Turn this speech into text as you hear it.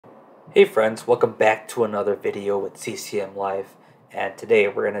Hey friends, welcome back to another video with CCM-Life, and today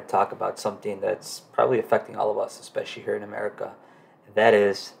we're going to talk about something that's probably affecting all of us, especially here in America, and that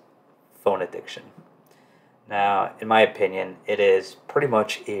is phone addiction. Now, in my opinion, it is pretty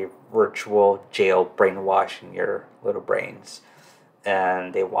much a virtual jail brainwashing your little brains,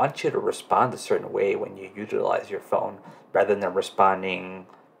 and they want you to respond a certain way when you utilize your phone rather than responding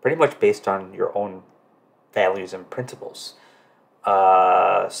pretty much based on your own values and principles.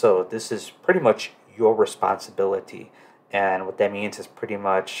 So this is pretty much your responsibility, and what that means is pretty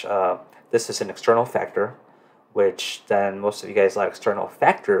much this is an external factor, which then most of you guys let external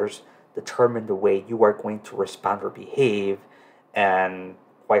factors determine the way you are going to respond or behave, and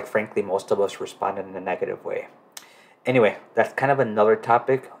quite frankly, most of us respond in a negative way. Anyway, that's kind of another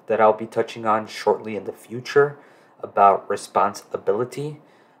topic that I'll be touching on shortly in the future about responsibility.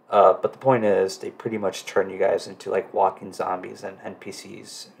 But the point is, they pretty much turn you guys into like walking zombies and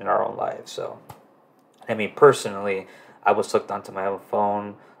NPCs in our own lives. So, I mean, personally, I was hooked onto my own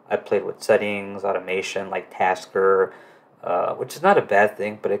phone. I played with settings, automation, like Tasker, which is not a bad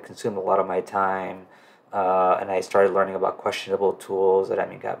thing, but it consumed a lot of my time. And I started learning about questionable tools that, I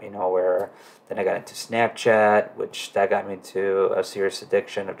mean, got me nowhere. Then I got into Snapchat, which that got me into a serious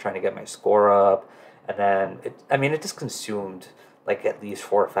addiction of trying to get my score up. And then it just consumed like at least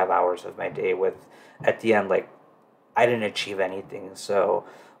 4 or 5 hours of my day with, at the end, like I didn't achieve anything. So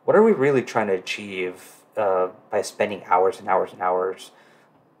what are we really trying to achieve by spending hours and hours and hours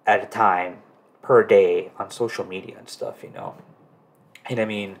at a time per day on social media and stuff, you know? And I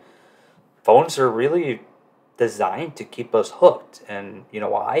mean, phones are really designed to keep us hooked. And you know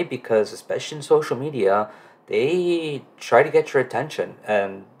why? Because especially in social media, they try to get your attention.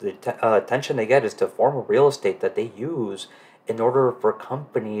 And the attention they get is to form a real estate that they use in order for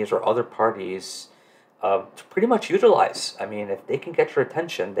companies or other parties to pretty much utilize. I mean, if they can get your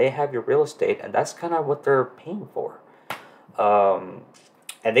attention, they have your real estate, and that's kind of what they're paying for. Um,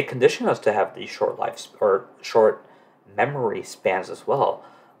 and they condition us to have these short lives or short memory spans as well.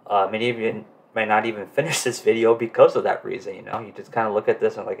 Many of you might not even finish this video because of that reason. You know, you just kind of look at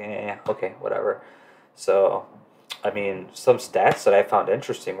this and like, okay, whatever. So, I mean, some stats that I found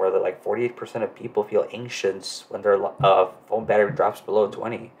interesting were that like 48% of people feel anxious when their phone battery drops below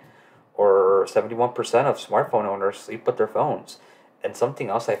 20, or 71% of smartphone owners sleep with their phones. And something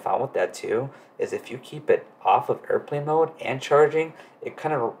else I found with that too is if you keep it off of airplane mode and charging, it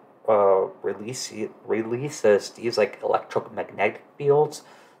kind of releases these like electromagnetic fields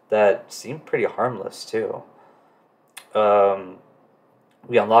that seem pretty harmless too. Um,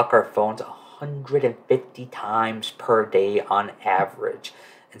 we unlock our phones 150 times per day on average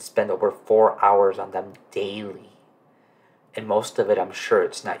and spend over 4 hours on them daily. And most of it, I'm sure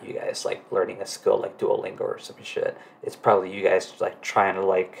it's not you guys like learning a skill like Duolingo or some shit. It's probably you guys like trying to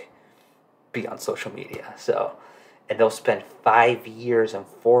like be on social media. So, and they'll spend 5 years and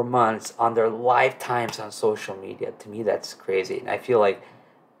 4 months on their lifetimes on social media. To me, that's crazy. And I feel like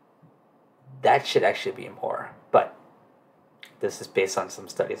that should actually be more. But this is based on some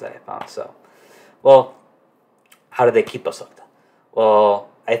studies that I found. So, well, how do they keep us hooked? Well,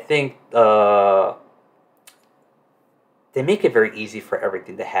 I think they make it very easy for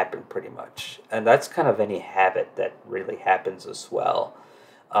everything to happen pretty much. And that's kind of any habit that really happens as well.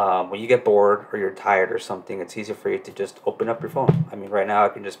 When you get bored or you're tired or something, it's easy for you to just open up your phone. I mean, right now I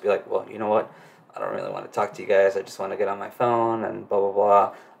can just be like, well, you know what? I don't really want to talk to you guys. I just want to get on my phone and blah, blah,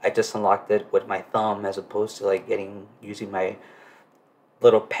 blah. I just unlocked it with my thumb as opposed to like using my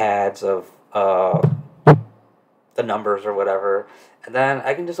little pads of the numbers or whatever. And then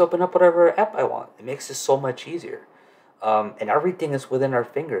I can just open up whatever app I want. It makes it so much easier. And everything is within our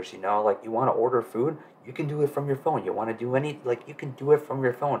fingers, you know, like you want to order food, you can do it from your phone. You want to do like you can do it from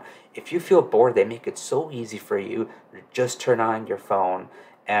your phone. If you feel bored, they make it so easy for you to just turn on your phone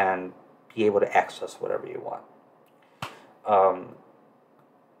and be able to access whatever you want. Um,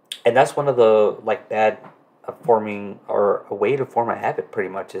 and that's one of the like bad forming or a way to form a habit pretty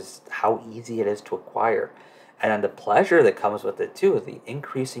much is how easy it is to acquire. And then the pleasure that comes with it too is the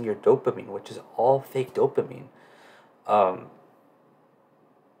increase in your dopamine, which is all fake dopamine. Um,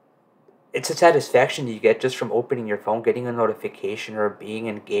 it's a satisfaction you get just from opening your phone, getting a notification, or being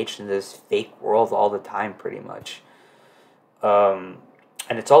engaged in this fake world all the time, pretty much. Um,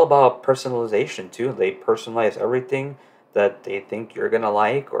 and it's all about personalization too. They personalize everything that they think you're gonna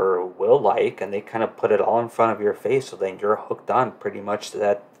like or will like, and they kind of put it all in front of your face, so then you're hooked on pretty much to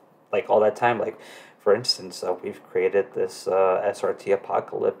that, like all that time. Like, for instance, we've created this SRT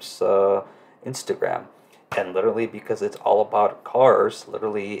Apocalypse Instagram, and literally because it's all about cars,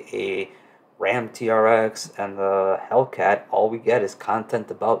 literally a Ram TRX and the Hellcat, all we get is content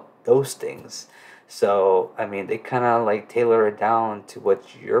about those things. So, I mean, they kind of like tailor it down to what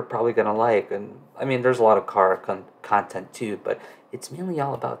you're probably going to like. And I mean, there's a lot of car content too, but it's mainly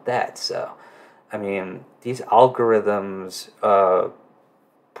all about that. So, I mean, these algorithms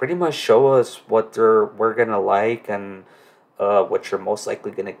pretty much show us what we're going to like and what you're most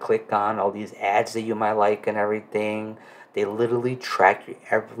likely going to click on, all these ads that you might like and everything. They literally track your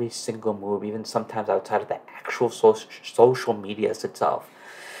every single move, even sometimes outside of the actual social medias itself.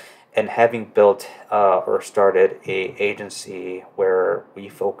 And having built or started a agency where we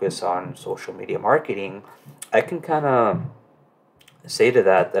focus on social media marketing, I can kind of say to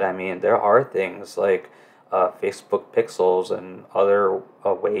that I mean there are things like Facebook pixels and other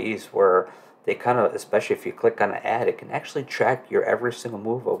ways where they kind of, especially if you click on an ad, it can actually track your every single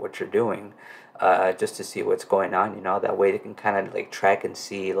move of what you're doing, just to see what's going on. You know, that way they can kind of like track and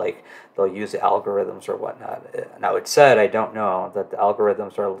see, like they'll use the algorithms or whatnot. Now it's said, I don't know, that the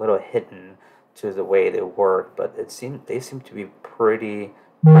algorithms are a little hidden to the way they work, but they seem to be pretty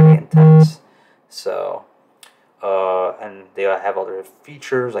intense. So and they have other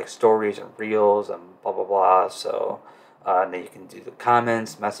features like stories and reels and blah blah blah. So, and then you can do the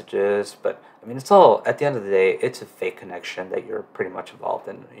comments, messages. But I mean, it's all, at the end of the day, it's a fake connection that you're pretty much involved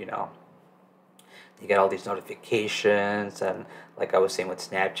in. You know, you get all these notifications, and like I was saying with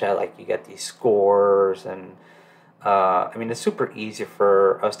Snapchat, like you get these scores, and I mean, it's super easy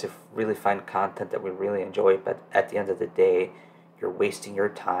for us to really find content that we really enjoy. But at the end of the day, you're wasting your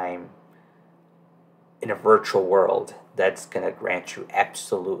time in a virtual world that's going to grant you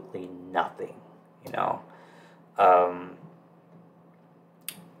absolutely nothing, you know. Um,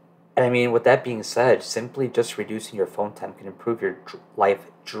 and I mean, with that being said, simply just reducing your phone time can improve your life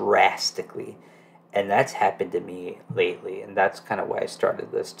drastically. And that's happened to me lately. And that's kind of why I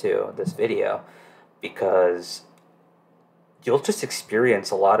started this too, this video, because you'll just experience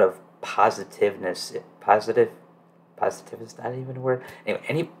a lot of positiveness. Positive is not even a word.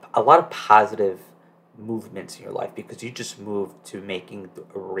 Anyway, a lot of positive movements in your life because you just moved to making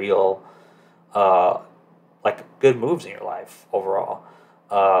a real, uh, like good moves in your life overall.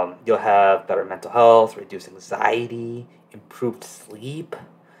 You'll have better mental health, reduced anxiety, improved sleep,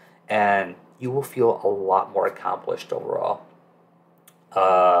 and you will feel a lot more accomplished overall.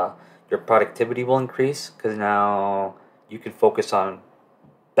 Uh, your productivity will increase because now you can focus on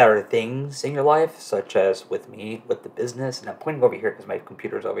better things in your life, such as with me, with the business. And I'm pointing over here because my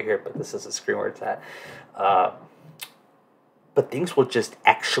computer's over here, but this is the screen where it's at. Uh, but things will just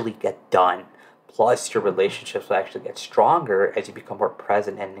actually get done. Plus, your relationships will actually get stronger as you become more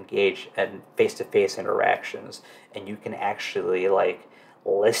present and engaged in face-to-face interactions. And you can actually like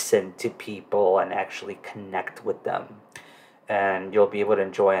listen to people and actually connect with them. And you'll be able to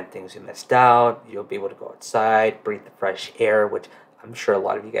enjoy on things you missed out. You'll be able to go outside, breathe the fresh air, which I'm sure a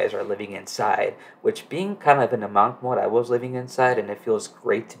lot of you guys are living inside, which being kind of in a monk mode, I was living inside, and it feels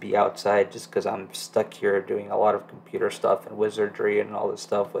great to be outside just because I'm stuck here doing a lot of computer stuff and wizardry and all this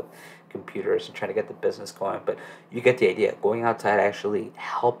stuff with computers and trying to get the business going. But you get the idea. Going outside actually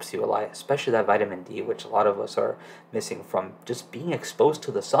helps you a lot, especially that vitamin D, which a lot of us are missing from just being exposed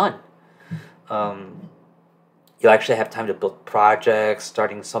to the sun. Um, You'll actually have time to build projects,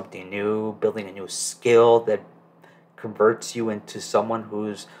 starting something new, building a new skill that converts you into someone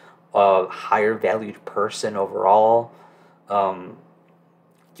who's a higher valued person overall. Um,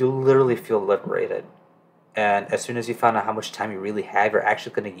 you'll literally feel liberated. And as soon as you find out how much time you really have, you're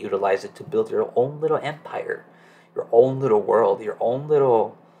actually going to utilize it to build your own little empire, your own little world, your own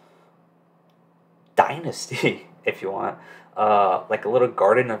little dynasty, if you want, like a little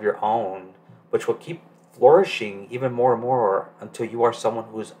garden of your own, which will keep flourishing even more and more until you are someone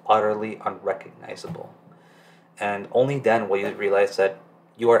who is utterly unrecognizable. And only then will you realize that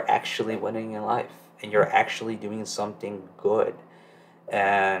you are actually winning in life and you're actually doing something good.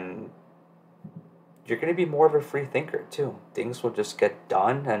 And you're going to be more of a free thinker too. Things will just get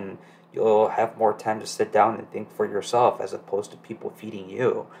done and you'll have more time to sit down and think for yourself as opposed to people feeding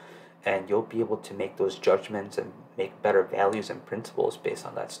you. And you'll be able to make those judgments and make better values and principles based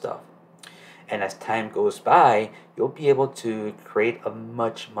on that stuff. And as time goes by, you'll be able to create a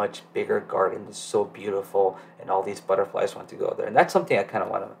much, much bigger garden that's so beautiful, and all these butterflies want to go there. And that's something I kind of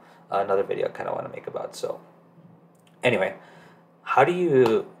want to, another video I kind of want to make about. So, anyway, how do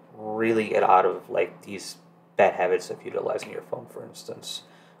you really get out of like these bad habits of utilizing your phone, for instance?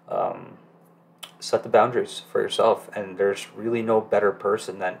 Um, Set the boundaries for yourself, and there's really no better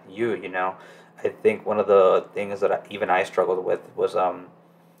person than you. You know, I think one of the things that even I struggled with was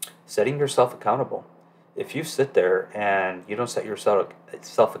setting yourself accountable. If you sit there and you don't set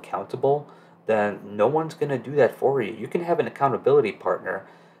yourself accountable, then no one's going to do that for you. You can have an accountability partner,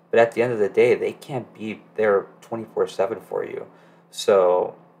 but at the end of the day, they can't be there 24/7 for you.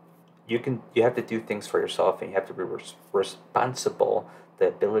 So you have to do things for yourself, and you have to be responsible, the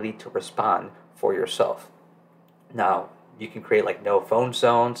ability to respond for yourself. Now, you can create like no phone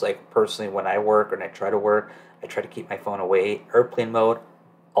zones. Like personally, when I work and I try to work, I try to keep my phone away, airplane mode,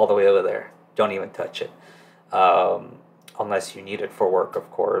 all the way over there. Don't even touch it, um, unless you need it for work,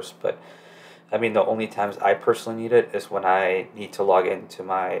 of course. But I mean, the only times I personally need it is when I need to log into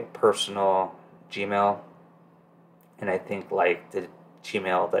my personal Gmail, and I think like the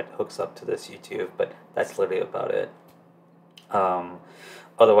Gmail that hooks up to this YouTube, but that's literally about it. Um,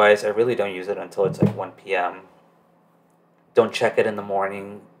 Otherwise, I really don't use it until it's like 1 p.m. Don't check it in the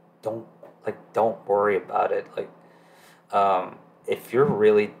morning. Don't don't worry about it. If you're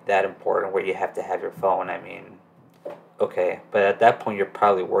really that important where you have to have your phone, I mean, okay, but at that point you're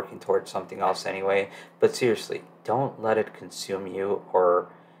probably working towards something else anyway. But seriously, don't let it consume you or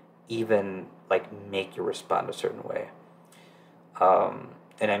even like make you respond a certain way.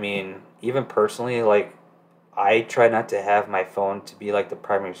 And I mean, even personally, like I try not to have my phone to be like the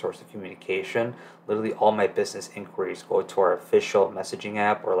primary source of communication. Literally, all my business inquiries go to our official messaging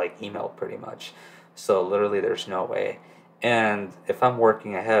app or like email pretty much. So, literally, there's no way. And if I'm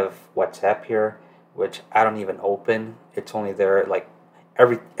working, I have WhatsApp here, which I don't even open. It's only there, like,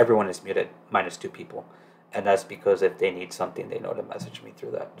 everyone is muted, minus two people. And that's because if they need something, they know to message me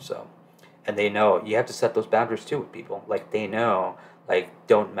through that. So, and they know you have to set those boundaries too with people. Like, they know like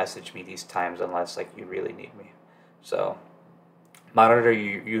don't message me these times unless like you really need me. So monitor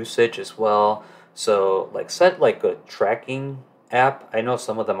your usage as well. So like set like a tracking app. I know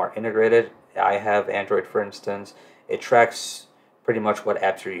some of them are integrated. I have Android, for instance. It tracks pretty much what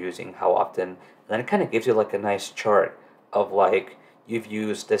apps you're using, how often, and then it kind of gives you like a nice chart of like you've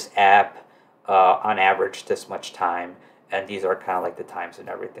used this app on average this much time, and these are kind of like the times and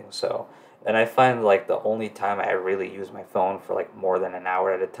everything. So, and I find like the only time I really use my phone for like more than an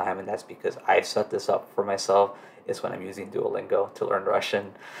hour at a time, and that's because I've set this up for myself, is when I'm using Duolingo to learn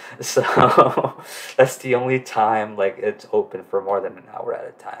Russian. So that's the only time like it's open for more than an hour at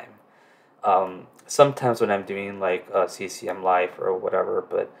a time. Sometimes when I'm doing like CCM-Life or whatever,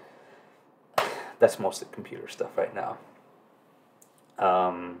 but that's mostly computer stuff right now.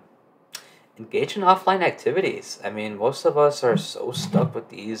 Um, Engage in offline activities. I mean, most of us are so stuck with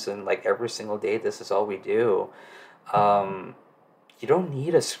these, and like every single day, this is all we do. Um, you don't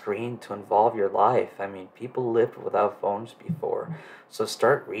need a screen to involve your life. I mean, people lived without phones before. So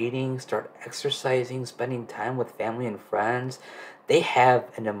start reading, start exercising, spending time with family and friends. They have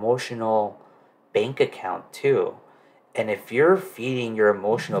an emotional bank account too. And if you're feeding your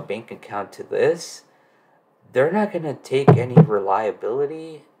emotional bank account to this, they're not going to take any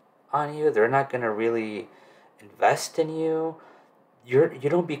reliability on you. They're not going to really invest in you. You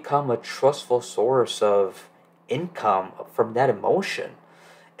don't become a trustful source of income from that emotion.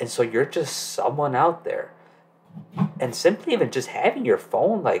 And so you're just someone out there. And simply even just having your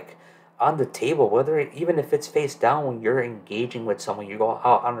phone like on the table, even if it's face down when you're engaging with someone, you go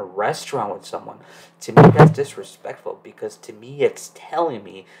out on a restaurant with someone. To me, that's disrespectful because to me, it's telling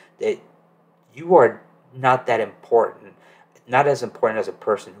me that you are not that important, not as important as a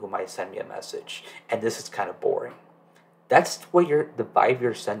person who might send me a message. And this is kind of boring. That's what the vibe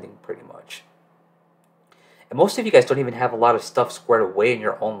you're sending pretty much. And most of you guys don't even have a lot of stuff squared away in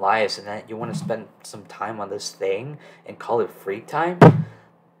your own lives, and that you want to spend some time on this thing and call it free time.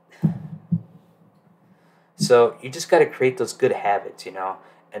 So you just got to create those good habits,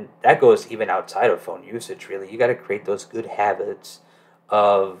 and that goes even outside of phone usage, really. You got to create those good habits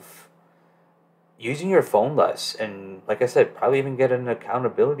of using your phone less. And like I said, probably even get an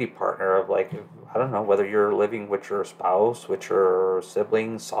accountability partner of like, I don't know, whether you're living with your spouse, with your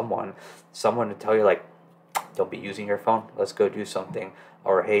siblings, someone to tell you like, don't be using your phone. Let's go do something.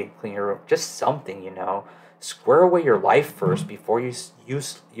 Or hey, clean your room. Just something, Square away your life first before you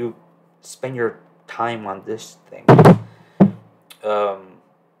spend your time on this thing. Um,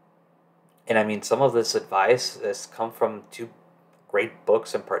 and I mean, some of this advice has come from two great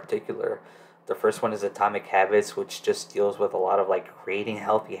books in particular. The first one is Atomic Habits, which just deals with a lot of like creating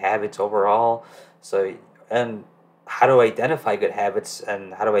healthy habits overall. So, and how to identify good habits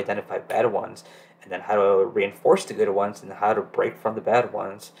and how to identify bad ones, and then how to reinforce the good ones and how to break from the bad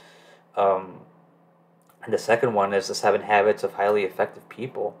ones. Um, and the second one is the Seven Habits of Highly Effective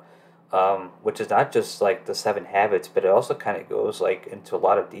People, which is not just like the seven habits, but it also kind of goes like into a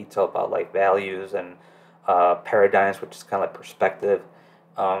lot of detail about like values and paradigms, which is kind of like perspective.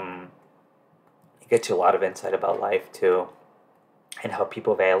 It gets you a lot of insight about life too. and how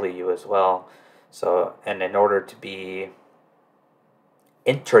people value you as well. So, and in order to be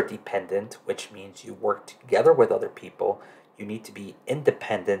interdependent, which means you work together with other people, you need to be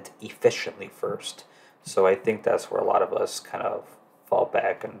independent efficiently first. So I think that's where a lot of us kind of fall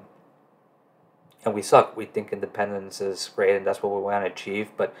back, and we suck. We think independence is great and that's what we want to achieve,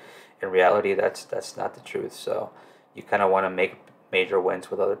 but in reality, that's not the truth. So you kind of want to make major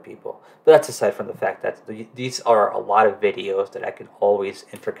wins with other people. But that's aside from the fact that these are a lot of videos that I can always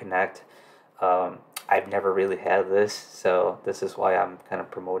interconnect. I've never really had this, so this is why I'm kind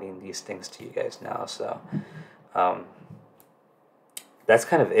of promoting these things to you guys now. So um, that's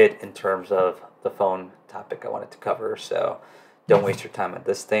kind of it in terms of the phone topic I wanted to cover. So don't waste your time on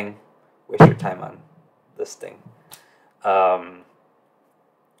this thing. Waste your time on this thing. Um,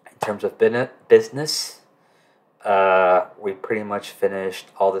 in terms of business, we pretty much finished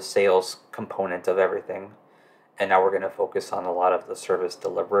all the sales component of everything. And now we're going to focus on a lot of the service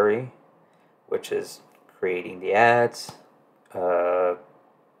delivery, which is creating the ads, uh,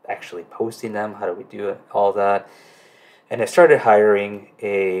 actually posting them. How do we do it? All that. And I started hiring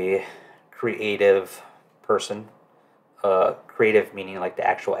a creative person. Creative meaning like the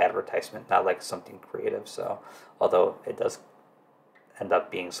actual advertisement, not like something creative. So, although it does end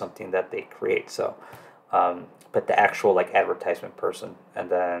up being something that they create. So, but the actual like advertisement person, and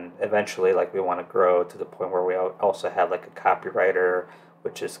then eventually like we want to grow to the point where we also have like a copywriter,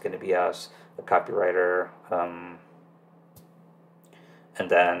 which is going to be us, a copywriter, and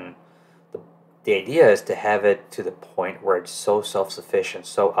then the idea is to have it to the point where it's so self-sufficient,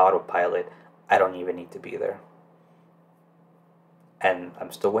 so autopilot, I don't even need to be there. And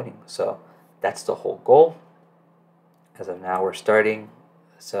I'm still winning. So that's the whole goal. As of now, we're starting.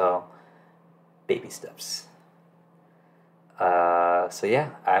 So baby steps. So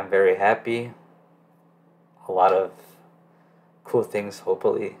yeah, I'm very happy. A lot of cool things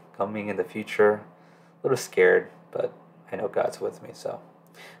hopefully coming in the future. A little scared, but I know God's with me. So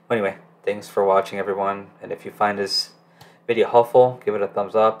anyway, thanks for watching, everyone. And if you find this video helpful, give it a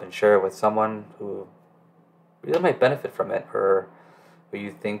thumbs up and share it with someone who really might benefit from it, or who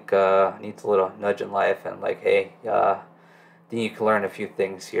you think needs a little nudge in life, and like, hey, then you can learn a few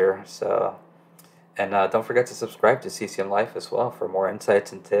things here. So, and don't forget to subscribe to CCM-Life as well for more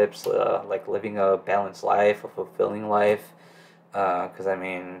insights and tips, like living a balanced life, a fulfilling life. Because I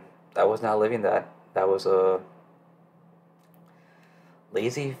mean, I was not living that. That was a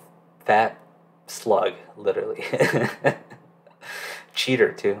lazy, fat slug, literally.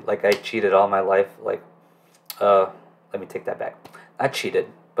 Cheater too. Like I cheated all my life. Like, let me take that back. Not cheated,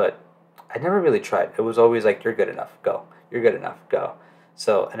 but I never really tried. It was always like, you're good enough, go. You're good enough, go.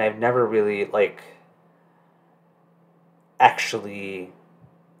 So, and I've never really like actually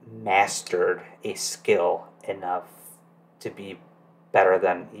mastered a skill enough to be better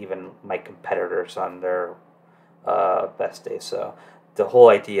than even my competitors on their best days. So the whole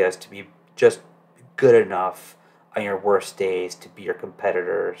idea is to be just good enough on your worst days to be your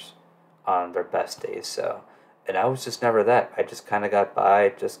competitors on their best days. So, and I was just never that. I just kind of got by,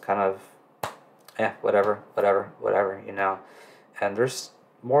 just kind of, yeah, whatever, you know. And there's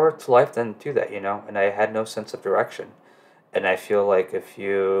more to life than to that, you know. And I had no sense of direction. And I feel like if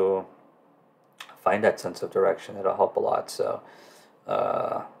you find that sense of direction, it'll help a lot. So,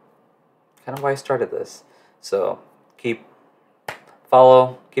 uh, kind of why I started this. So keep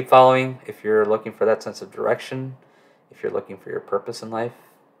following if you're looking for that sense of direction, if you're looking for your purpose in life,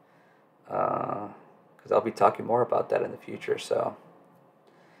 because I'll be talking more about that in the future. So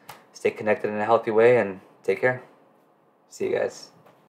stay connected in a healthy way and take care. See you guys.